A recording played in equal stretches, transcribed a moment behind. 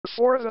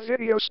Before the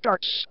video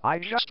starts, I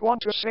just want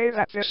to say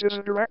that this is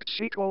a direct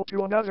sequel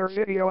to another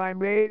video I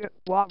made,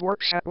 Blob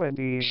Works at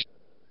Wendy's.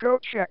 Go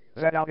check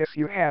that out if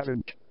you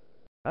haven't.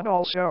 And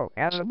also,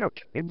 as a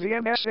note, in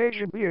the MS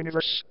Agent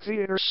universe,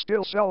 theaters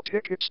still sell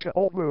tickets to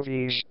old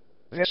movies.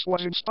 This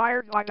was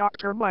inspired by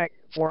Dr. Mike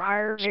for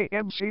Hire's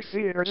AMC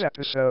Theaters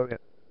episode.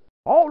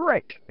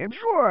 Alright,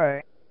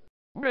 enjoy!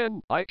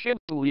 Man, I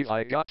can't believe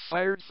I got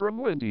fired from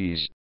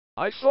Wendy's.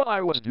 I thought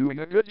I was doing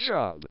a good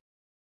job.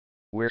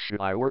 Where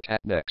should I work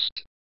at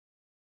next?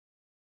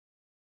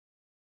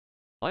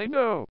 I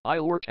know,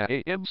 I'll work at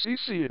AMC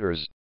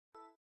Theaters.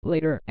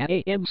 Later at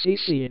AMC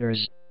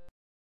Theaters.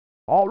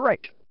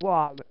 Alright,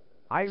 Blob.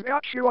 I've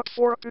got you up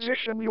for a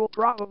position you'll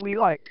probably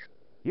like.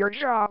 Your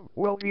job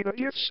will be to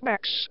give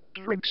snacks,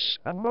 drinks,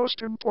 and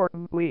most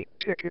importantly,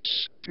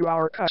 tickets to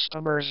our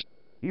customers.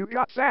 You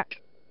got that?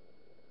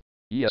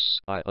 Yes,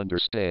 I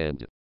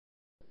understand.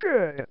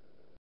 Good.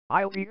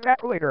 I'll be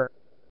back later.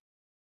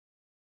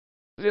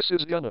 This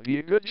is gonna be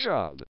a good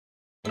job.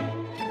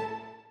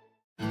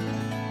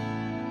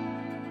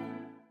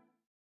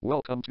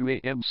 Welcome to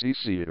AMC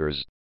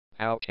Theaters.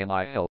 How can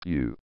I help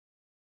you?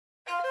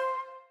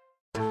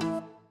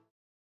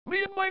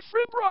 Me and my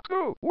friend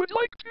Rocco would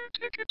like 2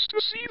 tickets to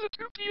see the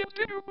 2 p.m.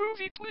 dinner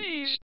movie,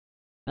 please.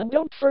 And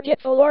don't forget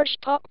the large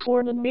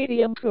popcorn and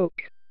medium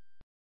Coke.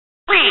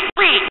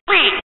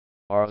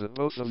 Are the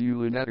both of you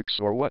lunatics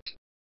or what?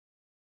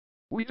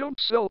 We don't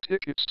sell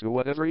tickets to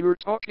whatever you're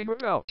talking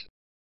about.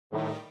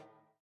 No,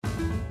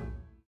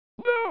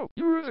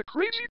 you're the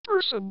crazy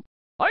person.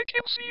 I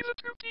can see the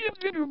 2 p.m.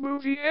 dinner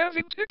movie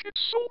having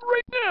tickets sold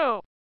right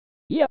now.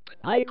 Yep,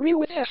 I agree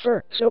with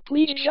Heifer, so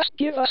please just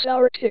give us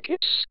our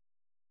tickets.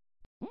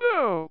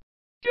 No!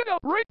 Get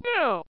out right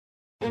now!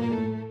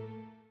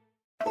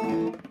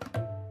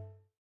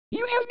 You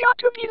have got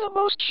to be the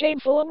most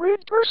shameful and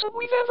rude person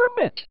we've ever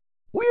met.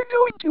 We're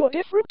going to a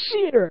different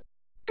theater.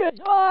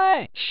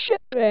 Goodbye,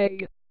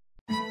 shitbag.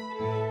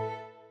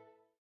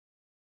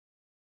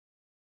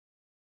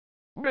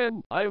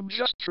 Man, I'm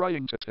just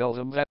trying to tell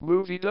them that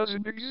movie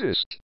doesn't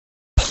exist.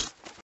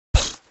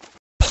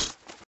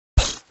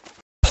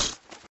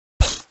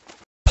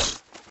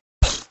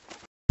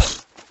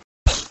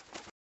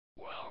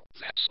 Wow,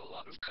 that's a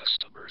lot of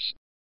customers.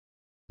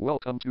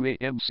 Welcome to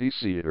AMC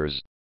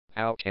Theaters.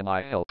 How can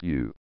I help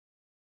you?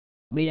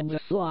 Me and the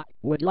Flock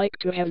would like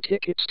to have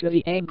tickets to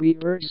the Angry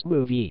Birds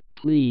movie,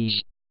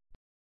 please.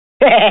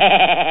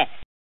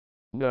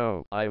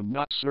 No, I'm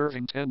not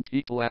serving 10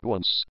 people at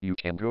once. You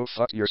can go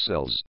fuck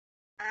yourselves.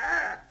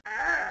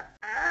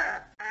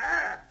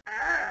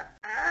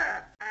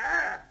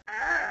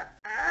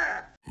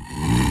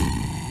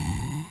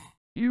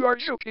 You are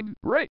joking,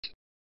 right?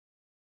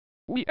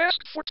 We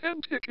asked for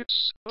 10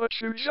 tickets, but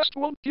you just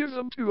won't give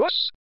them to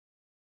us?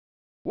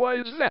 Why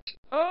is that,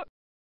 huh?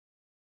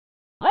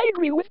 I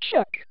agree with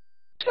Chuck.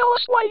 Tell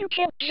us why you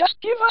can't just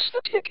give us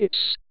the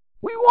tickets.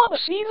 We want to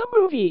see the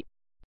movie.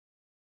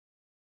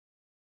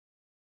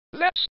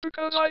 That's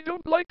because I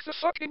don't like the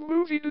fucking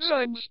movie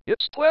designs.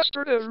 It's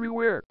plastered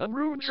everywhere and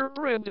ruins your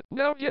brand.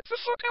 Now get the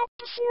fuck out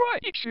before I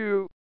eat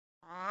you.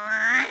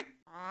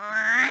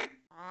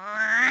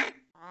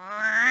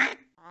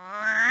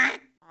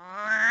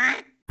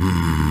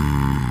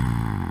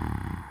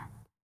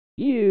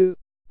 You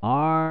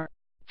are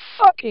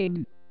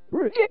fucking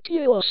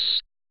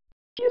ridiculous.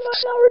 Give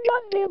us our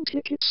goddamn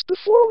tickets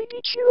before we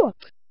beat you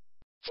up.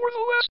 For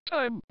the last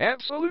time,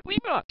 absolutely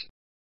not.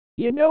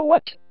 You know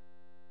what?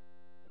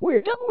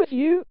 We're done with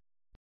you.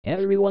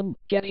 Everyone,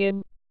 get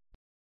in.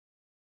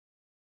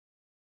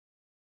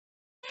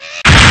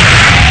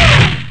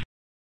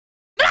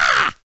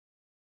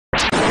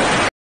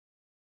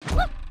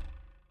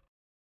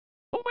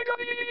 Oh my god!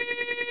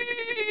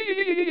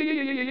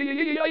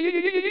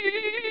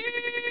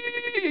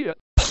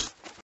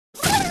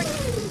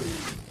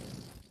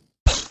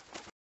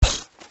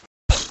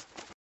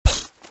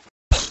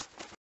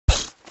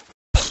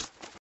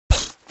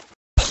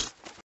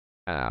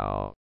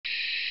 Ouch.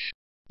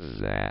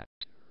 That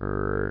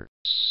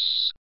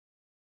hurts.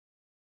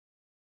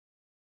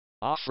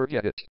 Ah,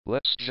 forget it.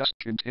 Let's just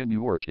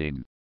continue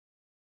working.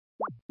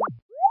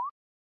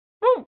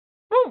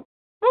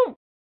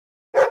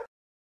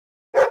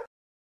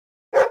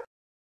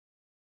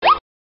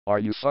 Are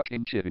you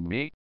fucking kidding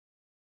me?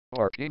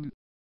 Barking?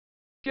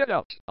 Get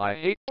out. I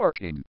hate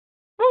barking.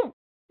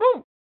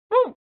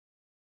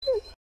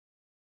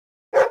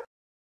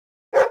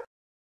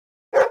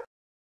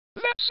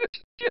 That's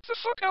it! Get the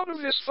fuck out of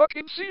this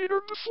fucking theater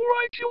before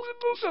I kill them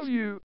both of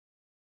you!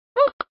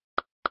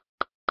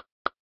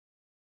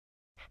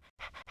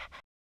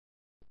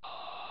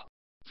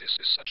 This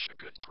is such a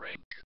good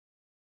prank.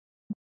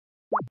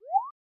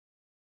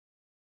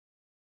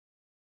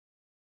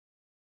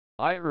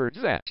 I heard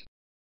that.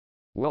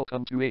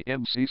 Welcome to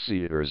AMC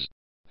Theaters.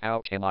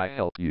 How can I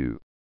help you?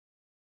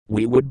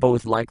 We would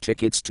both like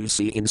tickets to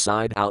see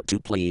Inside Out 2,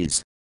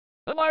 please.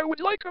 And I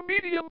would like a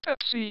medium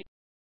Pepsi.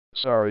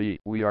 Sorry,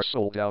 we are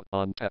sold out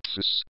on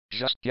Pepsis.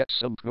 Just get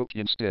some Coke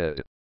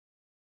instead.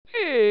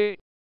 Hey,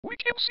 we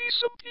can see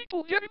some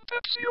people getting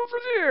Pepsi over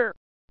there.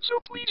 so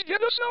please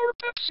get us our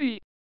Pepsi.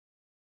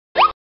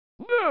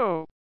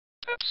 No!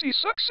 Pepsi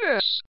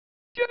success!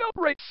 Get out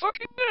right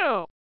fucking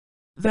now!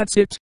 That's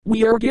it,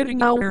 we are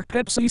getting our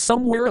Pepsi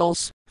somewhere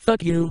else,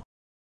 fuck you.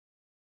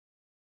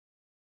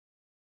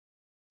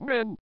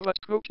 Man, but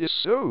Coke is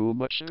so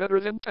much better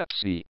than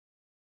Pepsi.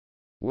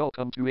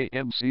 Welcome to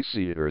AMC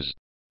Theaters.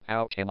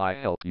 How can I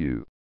help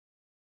you?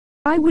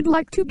 I would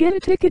like to get a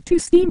ticket to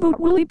Steamboat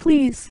Willie,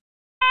 please.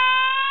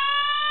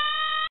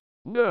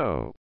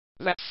 No.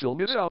 That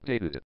film is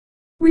outdated.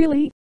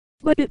 Really?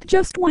 But it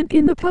just went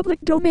in the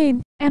public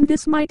domain, and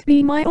this might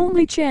be my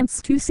only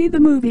chance to see the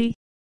movie.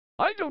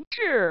 I don't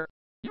care.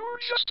 You're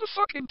just a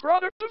fucking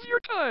product of your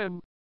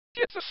time.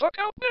 Get the fuck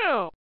out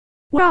now.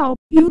 Wow,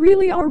 you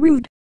really are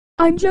rude.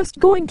 I'm just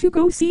going to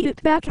go see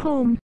it back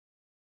home.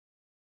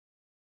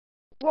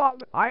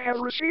 Blob, I have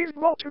received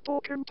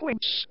multiple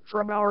complaints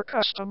from our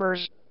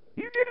customers.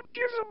 You didn't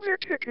give them their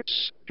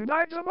tickets,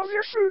 denied them of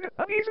their food,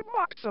 and even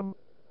mocked them.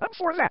 And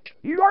for that,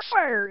 you are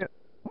fired.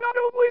 Not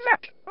only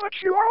that,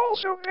 but you are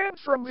also banned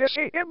from this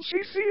AMC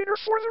theater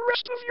for the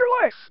rest of your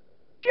life.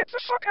 Get the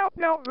fuck out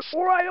now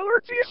before I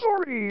alert the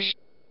authorities.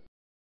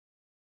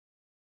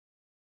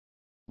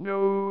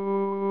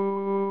 No.